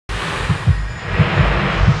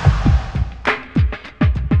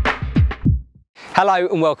Hello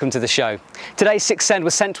and welcome to the show. Today's Sixth Send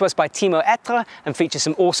was sent to us by Timo Etterer and features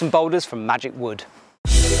some awesome boulders from Magic Wood.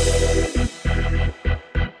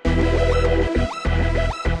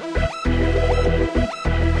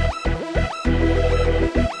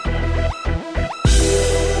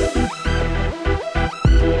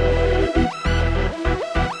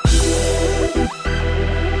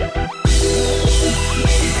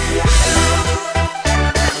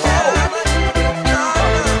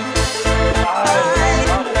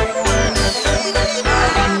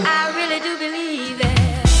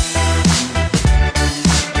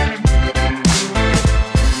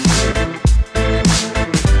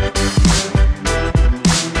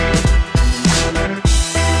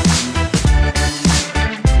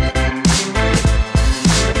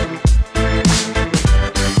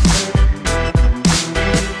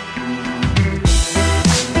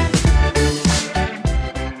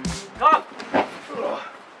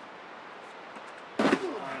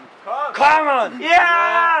 Come on!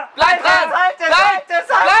 Ja! Bleib dran!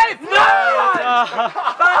 Bleib! Nein!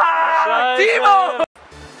 Timo!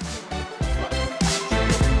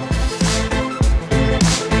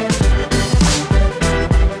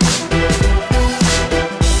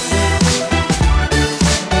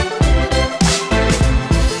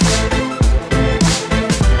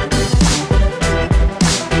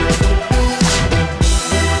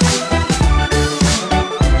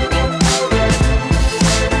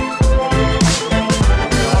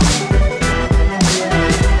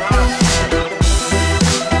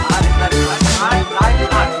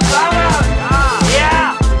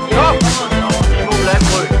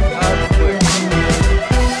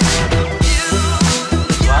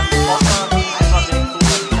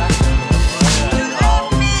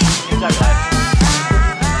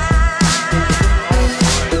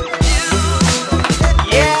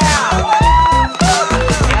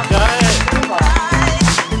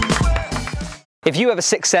 If you have a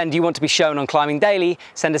Sixth Send you want to be shown on Climbing Daily,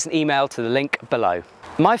 send us an email to the link below.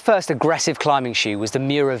 My first aggressive climbing shoe was the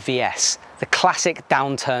Miura VS, the classic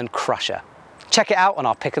downturn crusher. Check it out on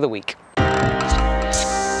our pick of the week.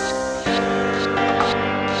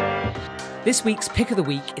 This week's pick of the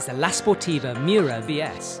week is the Sportiva Miura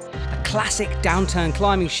VS, a classic downturn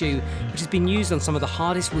climbing shoe which has been used on some of the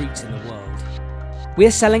hardest routes in the world.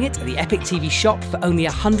 We're selling it at the EpicTV shop for only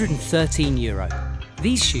 €113.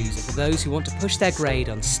 These shoes are for those who want to push their grade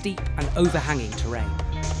on steep and overhanging terrain.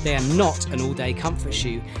 They are not an all-day comfort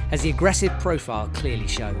shoe, as the aggressive profile clearly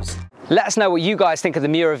shows. Let us know what you guys think of the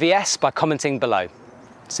Miura VS by commenting below.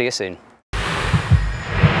 See you soon.